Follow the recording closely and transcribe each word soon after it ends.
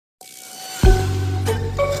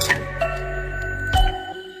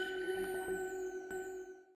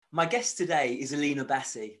My guest today is Alina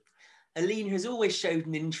Bassi. Alina has always showed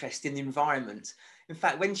an interest in the environment. In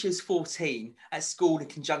fact, when she was 14, at school, in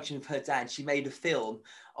conjunction with her dad, she made a film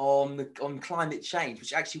on climate change,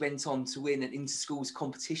 which actually went on to win an inter-schools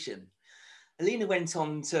competition. Alina went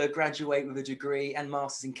on to graduate with a degree and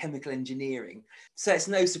master's in chemical engineering. So it's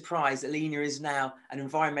no surprise Alina is now an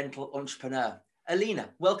environmental entrepreneur. Alina,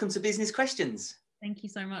 welcome to Business Questions. Thank you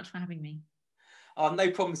so much for having me.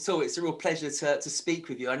 No problem at all. It's a real pleasure to speak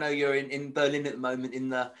with you. I know you're in Berlin at the moment in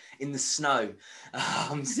the snow.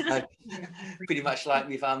 So pretty much like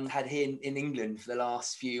we've had here in England for the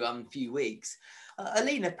last few weeks.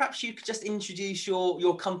 Alina, perhaps you could just introduce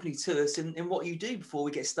your company to us and what you do before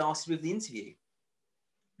we get started with the interview.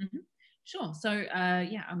 Mm-hmm. Sure. So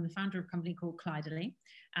I'm the founder of a company called Clydely.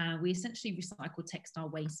 We essentially recycle textile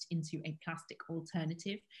waste into a plastic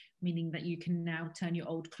alternative, meaning that you can now turn your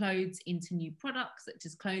old clothes into new products such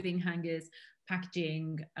as clothing, hangers,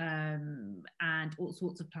 packaging, and all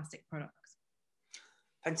sorts of plastic products.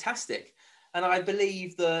 Fantastic. And I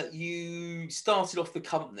believe that you started off the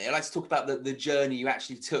company. I'd like to talk about the journey you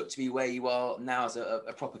actually took to be where you are now as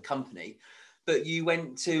a proper company. But you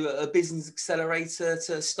went to a business accelerator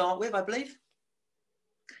to start with, I believe?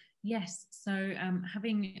 Yes. So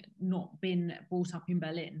having not been brought up in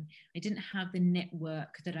Berlin, I didn't have the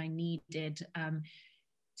network that I needed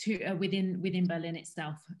within Berlin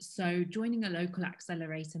itself. So joining a local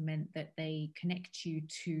accelerator meant that they connect you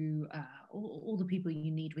to all the people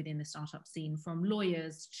you need within the startup scene, from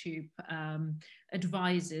lawyers to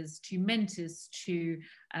advisors to mentors to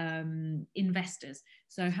investors.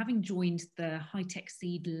 So having joined the High Tech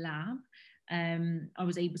Seed Lab, I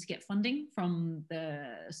was able to get funding from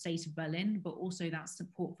the state of Berlin, but also that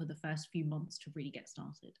support for the first few months to really get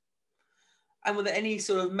started. And were there any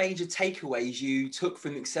sort of major takeaways you took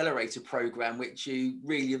from the accelerator program, which you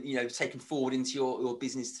really, taken forward into your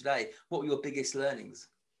business today? What were your biggest learnings?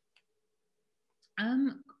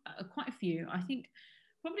 Quite a few. I think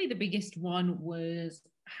probably the biggest one was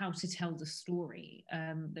how to tell the story.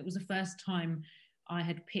 That was the first time I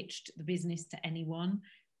had pitched the business to anyone.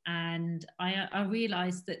 And I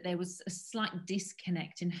realized that there was a slight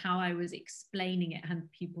disconnect in how I was explaining it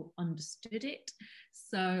and people understood it.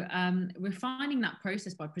 So refining that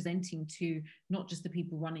process by presenting to not just the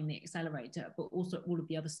people running the accelerator, but also all of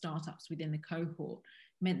the other startups within the cohort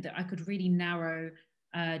meant that I could really narrow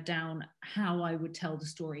down how I would tell the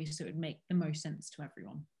story so it would make the most sense to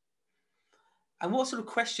everyone. And what sort of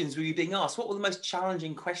questions were you being asked? What were the most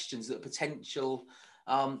challenging questions that potential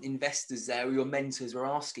investors there or your mentors were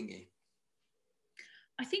asking you?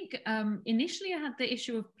 I think initially I had the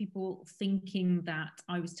issue of people thinking that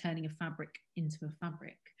I was turning a fabric into a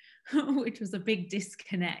fabric, which was a big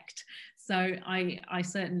disconnect. So I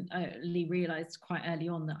certainly realized quite early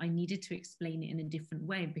on that I needed to explain it in a different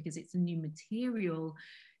way because it's a new material.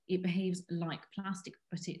 It behaves like plastic,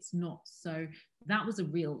 but it's not. So that was a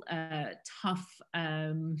real tough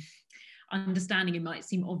understanding. It might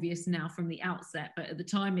seem obvious now from the outset, but at the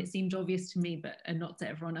time it seemed obvious to me, but not to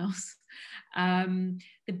everyone else.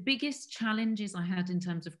 The biggest challenges I had in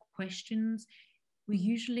terms of questions were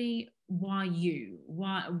usually, why you?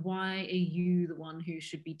 Why are you the one who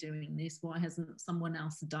should be doing this? Why hasn't someone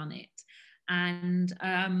else done it? And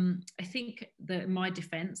I think that my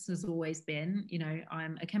defense has always been,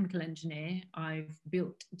 I'm a chemical engineer. I've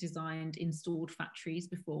built, designed, installed factories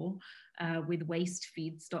before with waste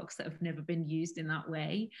feedstocks that have never been used in that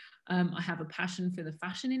way. I have a passion for the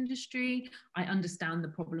fashion industry. I understand the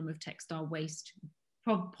problem of textile waste,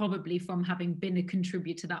 probably from having been a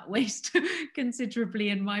contributor to that waste considerably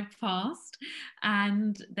in my past.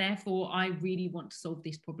 And therefore, I really want to solve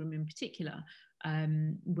this problem in particular.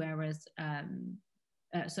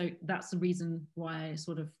 So that's the reason why I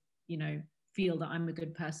sort of, feel that I'm a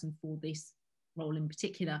good person for this role in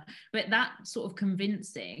particular. But that sort of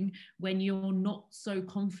convincing when you're not so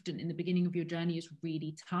confident in the beginning of your journey is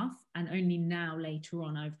really tough. And only now, later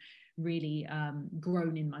on, I've really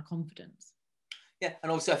grown in my confidence. Yeah,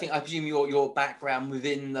 and also I presume your background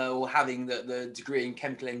within or having the degree in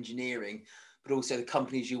chemical engineering, but also the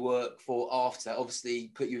companies you work for after, obviously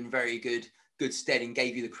put you in very good stead and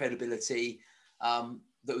gave you the credibility that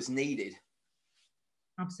was needed.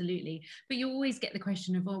 Absolutely. But you always get the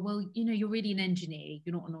question of, you're really an engineer,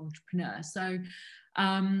 you're not an entrepreneur. So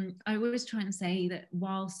I always try and say that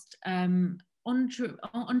whilst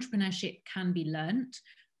entrepreneurship can be learnt,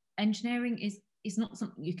 engineering is not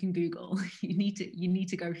something you can Google. You need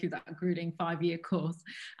to go through that grueling 5-year course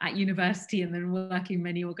at university and then work in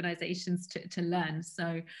many organizations to learn.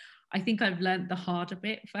 So I think I've learned the harder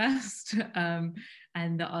bit first,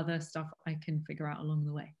 and the other stuff I can figure out along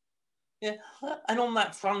the way. Yeah, and on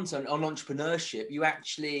that front, on entrepreneurship, you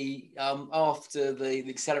actually, after the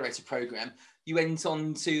accelerator program, you went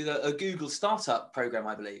on to a Google startup program,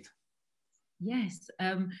 I believe. Yes.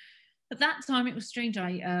 At that time, it was strange.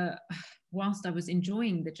 Whilst I was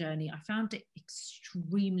enjoying the journey, I found it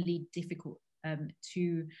extremely difficult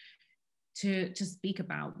to speak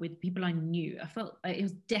about with people I knew. I felt it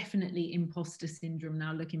was definitely imposter syndrome.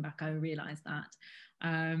 Now looking back, I realized that.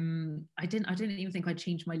 I didn't even think I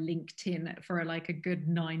changed my LinkedIn for like a good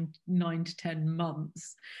nine to 10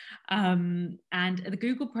 months. And the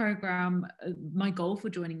Google program, my goal for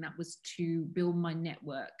joining that was to build my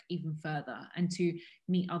network even further and to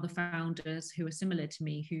meet other founders who are similar to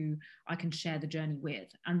me, who I can share the journey with.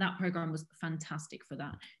 And that program was fantastic for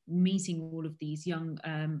that, meeting all of these young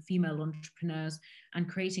female entrepreneurs and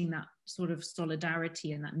creating that sort of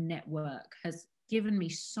solidarity, and that network has given me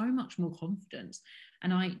so much more confidence.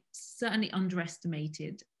 And I certainly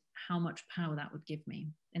underestimated how much power that would give me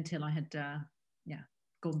until I had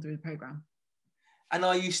gone through the program. And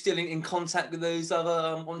are you still in contact with those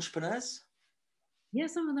other entrepreneurs? Yeah,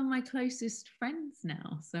 some of them are my closest friends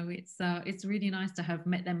now. So it's really nice to have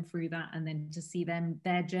met them through that, and then to see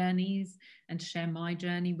their journeys and to share my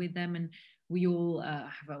journey with them. And we all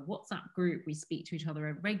have a WhatsApp group. We speak to each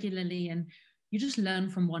other regularly, and you just learn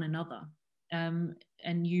from one another.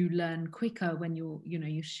 And you learn quicker when you're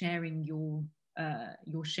sharing your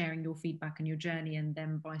feedback and your journey, and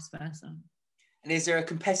then vice versa. And is there a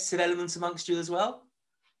competitive element amongst you as well?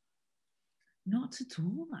 Not at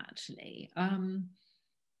all, actually. I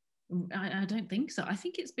don't think so. I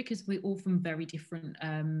think it's because we're all from very different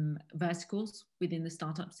verticals within the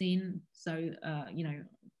startup scene. So,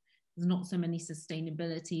 there's not so many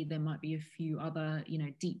sustainability. There might be a few other,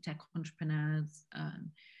 deep tech entrepreneurs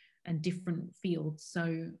and different fields.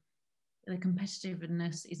 So the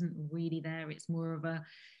competitiveness isn't really there. It's more of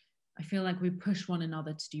I feel like we push one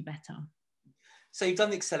another to do better. So you've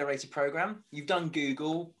done the accelerator program, you've done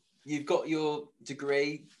Google, you've got your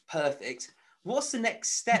degree, perfect. What's the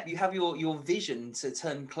next step? You have your vision to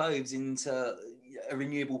turn clothes into a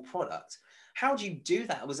renewable product. How do you do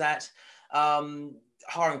that? Was that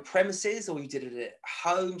hiring premises, or you did it at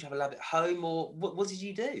home? Do you have a lab at home, or what did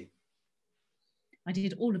you do? I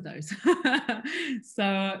did all of those.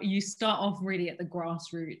 So you start off really at the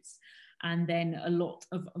grassroots, and then a lot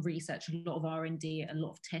of research, a lot of R&D, a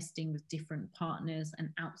lot of testing with different partners and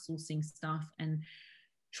outsourcing stuff and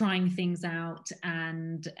trying things out,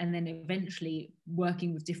 and then eventually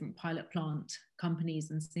working with different pilot plant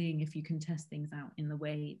companies and seeing if you can test things out in the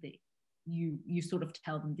way that you sort of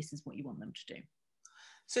tell them this is what you want them to do.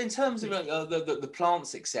 So in terms of the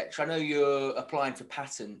plants, etc., I know you're applying for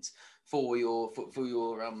patent for your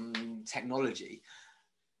technology.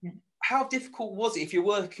 Yeah. How difficult was it, if you're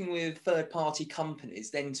working with third-party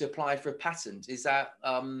companies, then to apply for a patent? Does that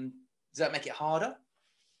make it harder?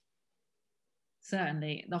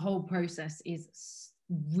 Certainly, the whole process is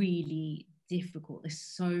really difficult. There's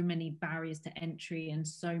so many barriers to entry and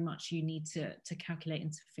so much you need to calculate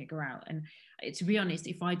and to figure out. And to be honest,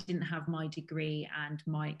 if I didn't have my degree and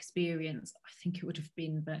my experience, I think it would have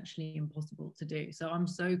been virtually impossible to do. So I'm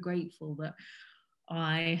so grateful that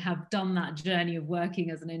I have done that journey of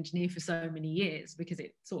working as an engineer for so many years, because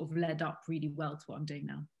it sort of led up really well to what I'm doing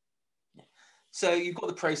now. So you've got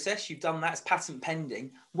the process, you've done that, it's patent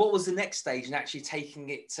pending. What was the next stage in actually taking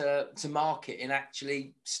it to market and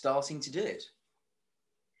actually starting to do it?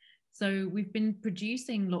 So we've been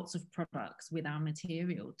producing lots of products with our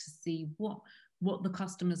material to see what the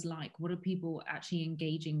customers like, what are people actually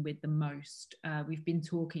engaging with the most. We've been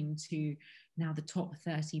talking to now the top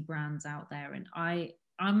 30 brands out there, and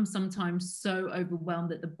I'm sometimes so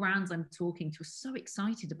overwhelmed that the brands I'm talking to are so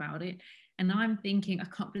excited about it. And I'm thinking, I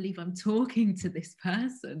can't believe I'm talking to this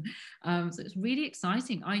person. So it's really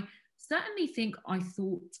exciting. I certainly think I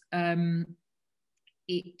thought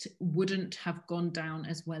it wouldn't have gone down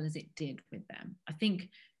as well as it did with them. I think,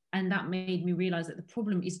 and that made me realize that the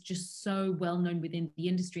problem is just so well known within the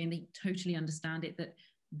industry, and they totally understand it, that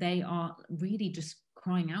they are really just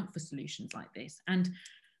crying out for solutions like this. And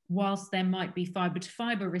whilst there might be fiber to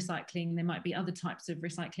fiber recycling, there might be other types of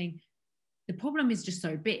recycling, the problem is just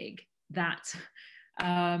so big that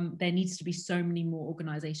there needs to be so many more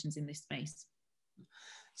organizations in this space.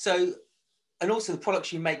 So, and also the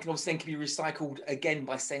products you make obviously then can be recycled again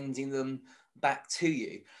by sending them back to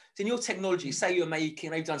you. So in your technology, say you're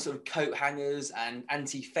making, they've done sort of coat hangers and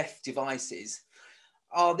anti-theft devices.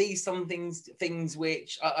 Are these some things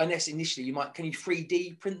which, unless initially can you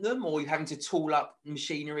 3D print them, or are you having to tool up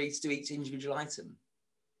machinery to do each individual item?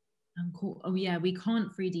 Cool. Oh yeah, we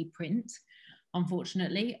can't 3D print,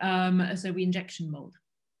 unfortunately. So we injection mold.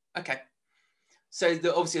 Okay. So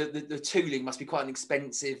obviously the tooling must be quite an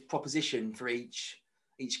expensive proposition for each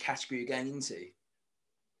category you're going into.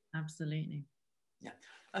 Absolutely. Yeah.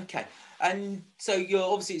 Okay. And so you're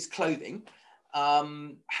obviously it's clothing. How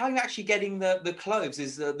are you actually getting the clothes?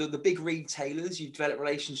 Is the big retailers, you've developed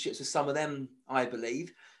relationships with some of them, I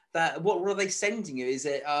believe. That what are they sending you? Is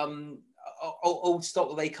it old stock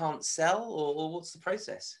that they can't sell, or what's the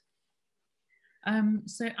process?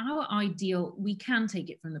 So our ideal, we can take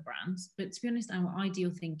it from the brands, but to be honest, our ideal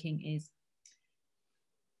thinking is,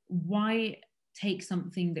 why take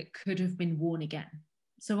something that could have been worn again?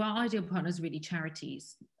 So our ideal partners are really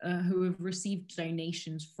charities who have received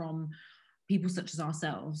donations from people such as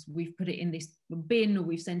ourselves. We've put it in this bin, or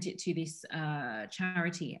we've sent it to this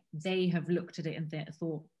charity. They have looked at it and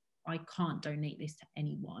thought, I can't donate this to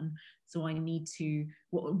anyone, so I need to,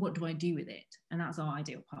 what do I do with it? And that's our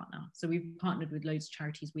ideal partner. So we've partnered with loads of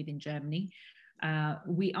charities within Germany.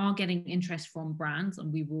 We are getting interest from brands,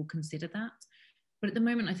 and we will consider that. But at the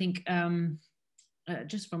moment, I think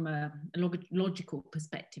just from a logical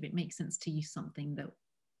perspective, it makes sense to use something that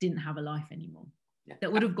didn't have a life anymore,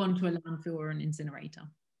 that would have gone to a landfill or an incinerator.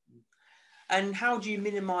 And how do you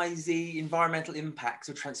minimize the environmental impacts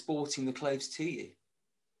of transporting the clothes to you?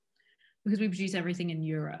 Because we produce everything in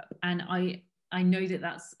Europe. And I know that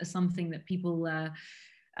that's something that people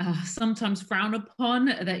sometimes frown upon,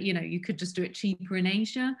 that, you know, you could just do it cheaper in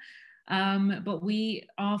Asia. But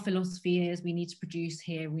our philosophy is we need to produce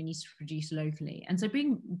here, we need to produce locally. And so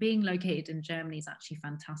being located in Germany is actually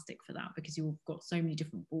fantastic for that, because you've got so many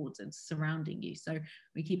different borders surrounding you. So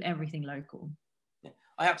we keep everything local.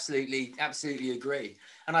 I absolutely agree.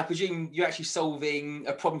 And I presume you're actually solving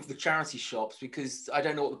a problem for the charity shops, because I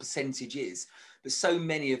don't know what the percentage is, but so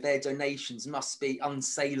many of their donations must be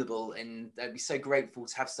unsaleable, and they'd be so grateful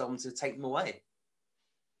to have someone to take them away.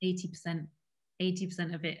 80%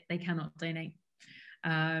 of it they cannot donate.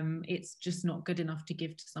 It's just not good enough to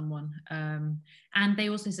give to someone. And they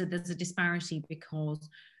also said there's a disparity because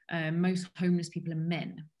most homeless people are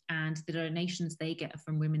men, and the donations they get are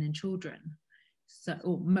from women and children. So,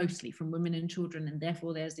 or mostly from women and children, and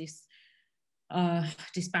therefore there's this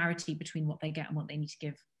disparity between what they get and what they need to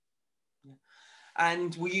give. Yeah.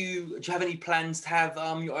 And do you have any plans to have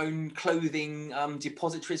your own clothing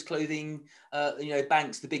depositories, clothing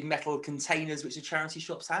banks, the big metal containers which the charity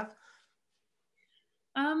shops have?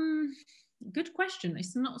 Good question.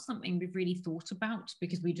 It's not something we've really thought about,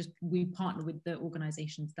 because we partner with the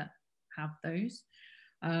organisations that have those,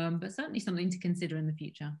 but certainly something to consider in the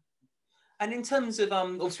future. And in terms of,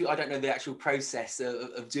 obviously, I don't know the actual process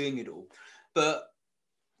of doing it all, but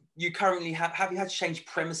you currently have you had to change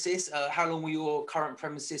premises? How long will your current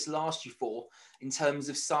premises last you for in terms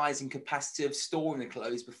of size and capacity of storing the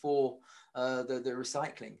clothes before the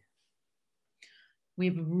recycling? We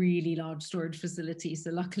have a really large storage facility, so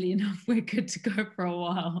luckily enough, we're good to go for a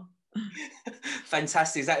while.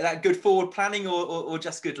 Fantastic. Is that good forward planning or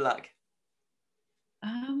just good luck?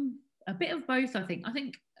 A bit of both, I think.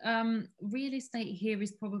 Real estate here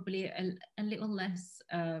is probably a little less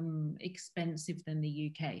expensive than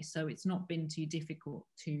the UK, so it's not been too difficult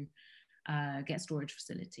to get storage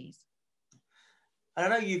facilities. And I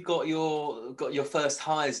know you've got your first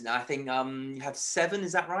hires now. I think you have 7,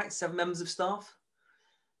 is that right? 7 members of staff?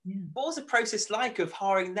 Yeah. What was the process like of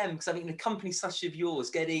hiring them? Because I think in a company such as yours,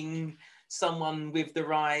 getting someone with the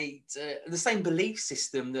right, the same belief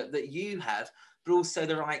system that you have, but also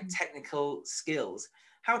the right technical skills.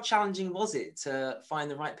 How challenging was it to find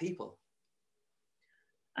the right people?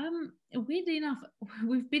 Weirdly enough,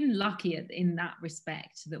 we've been lucky in that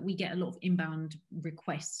respect, that we get a lot of inbound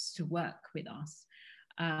requests to work with us,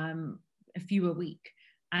 a few a week.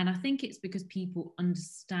 And I think it's because people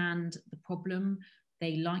understand the problem,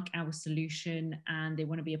 they like our solution, and they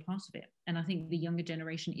want to be a part of it. And I think the younger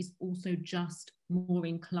generation is also just more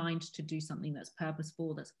inclined to do something that's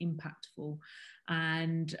purposeful, that's impactful,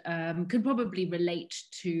 and can probably relate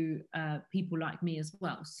to people like me as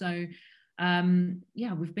well. So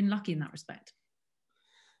yeah, we've been lucky in that respect.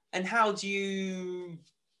 And how do you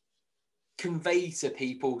convey to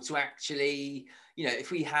people to actually, if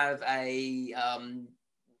we have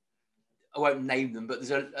I won't name them, but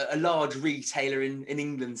there's a large retailer in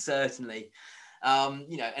England, certainly, and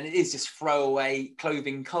it is just throwaway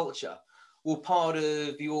clothing culture. Will part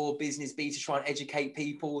of your business be to try and educate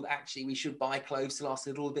people that actually we should buy clothes to last a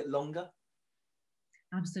little bit longer?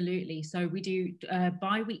 Absolutely. So we do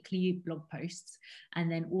bi-weekly blog posts, and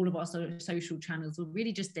then all of our social channels are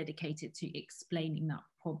really just dedicated to explaining that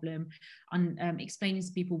problem and explaining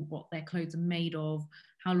to people what their clothes are made of,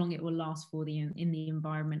 how long it will last for in the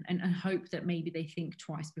environment, and hope that maybe they think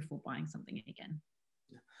twice before buying something again.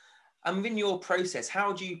 And within your process,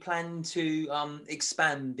 how do you plan to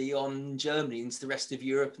expand beyond Germany into the rest of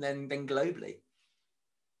Europe and then globally?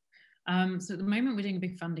 So at the moment, we're doing a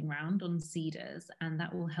big funding round on Seedrs, and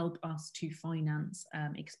that will help us to finance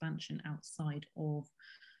expansion outside of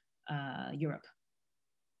Europe.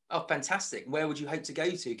 Oh, fantastic. Where would you hope to go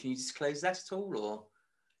to? Can you disclose that at all? Or?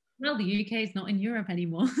 Well, the UK is not in Europe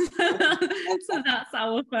anymore. So that's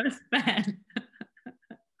our first bet.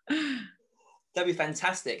 That'd be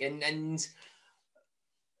fantastic. And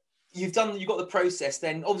you've got the process,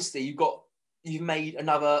 then obviously you've made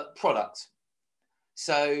another product.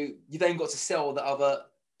 So you've then got to sell the other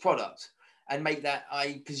product and make that,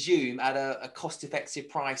 I presume, at a cost-effective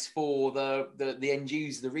price for the end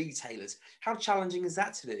user, the retailers. How challenging is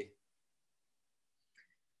that to do?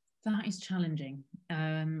 That is challenging,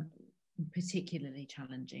 particularly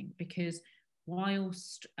challenging, because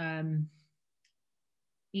whilst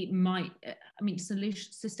it might, I mean,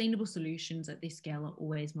 sustainable solutions at this scale are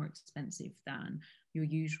always more expensive than your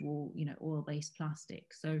usual, oil-based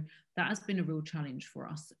plastic. So that has been a real challenge for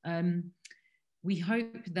us. We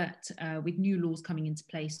hope that with new laws coming into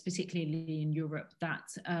place, particularly in Europe, that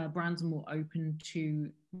brands are more open to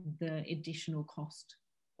the additional cost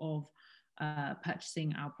of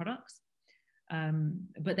purchasing our products.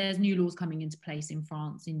 But there's new laws coming into place in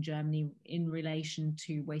France, in Germany, in relation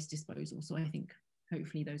to waste disposal. So I think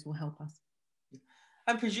hopefully those will help us.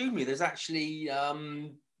 And presumably there's actually,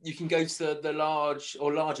 you can go to the large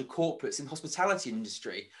or larger corporates in the hospitality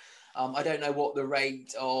industry. I don't know what the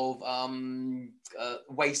rate of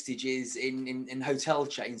wastage is in hotel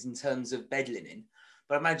chains in terms of bed linen,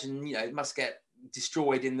 but I imagine, it must get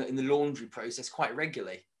destroyed in the laundry process quite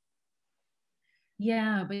regularly.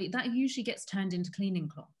 Yeah, but that usually gets turned into cleaning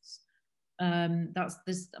cloths. That's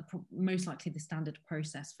most likely the standard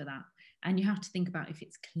process for that. And you have to think about if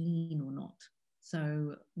it's clean or not.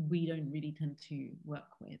 So we don't really tend to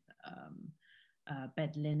work with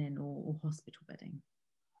bed linen or hospital bedding.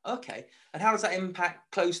 Okay. And how does that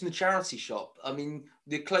impact clothes in the charity shop? I mean,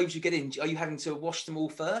 the clothes you get in, are you having to wash them all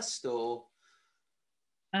first, or?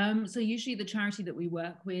 So usually the charity that we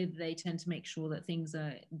work with, they tend to make sure that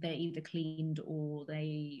they're either cleaned or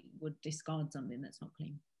they would discard something that's not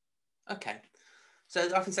clean. Okay. So I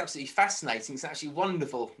think it's absolutely fascinating. It's actually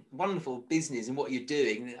wonderful, wonderful business in what you're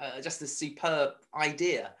doing. Just a superb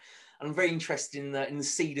idea. I'm very interested in the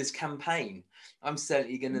Seedrs campaign. I'm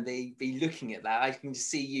certainly going to be looking at that. I can just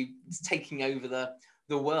see you taking over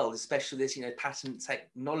the world, especially this, patent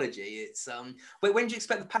technology. It's when do you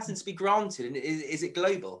expect the patents to be granted, and is it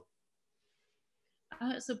global?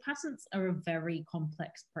 So patents are a very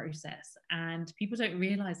complex process, and people don't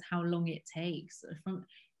realize how long it takes.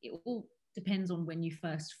 It all depends on when you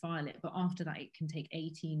first file it, but after that it can take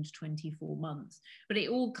 18 to 24 months. But it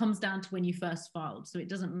all comes down to when you first filed. So it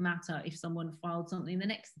doesn't matter if someone filed something the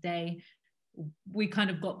next day, we kind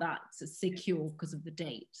of got that secure because of the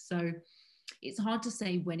date. So it's hard to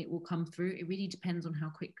say when it will come through. It really depends on how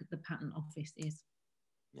quick the patent office is.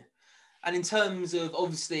 Yeah. And in terms of,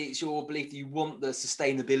 obviously, it's your belief that you want the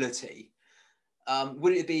sustainability.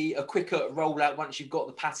 Would it be a quicker rollout once you've got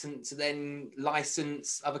the patent to then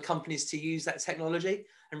license other companies to use that technology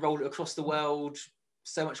and roll it across the world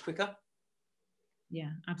so much quicker? Yeah,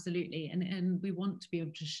 absolutely. And we want to be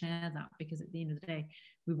able to share that, because at the end of the day,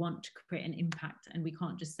 we want to create an impact, and we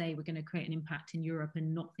can't just say we're going to create an impact in Europe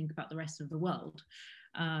and not think about the rest of the world.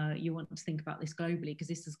 You want to think about this globally, because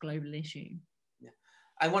this is a global issue. Yeah.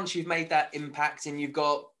 And once you've made that impact and you've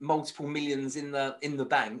got multiple millions in the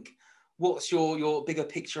bank, what's your bigger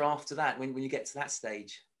picture after that when you get to that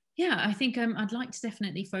stage? Yeah, I think I'd like to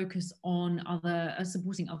definitely focus on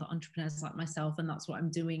supporting other entrepreneurs like myself, and that's what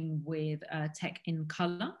I'm doing with Tech in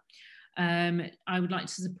Colour. I would like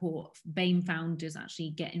to support BAME founders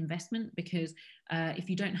actually get investment, because if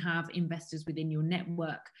you don't have investors within your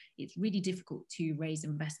network, it's really difficult to raise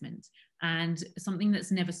investment. And something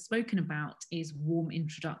that's never spoken about is warm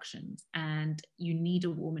introductions, and you need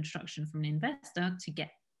a warm introduction from an investor to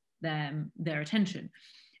get their attention.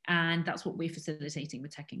 And that's what we're facilitating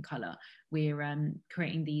with Tech in Colour. We're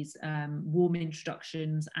creating these warm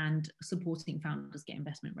introductions and supporting founders get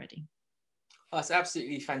investment ready. Oh, that's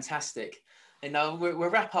absolutely fantastic. And we'll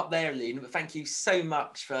wrap up there, Aline, but thank you so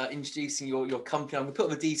much for introducing your company. I'm going to put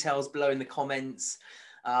all the details below in the comments,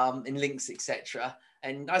 in links, etc.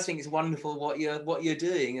 And I think it's wonderful what you're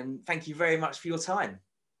doing, and thank you very much for your time.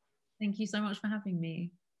 Thank you so much for having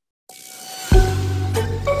me.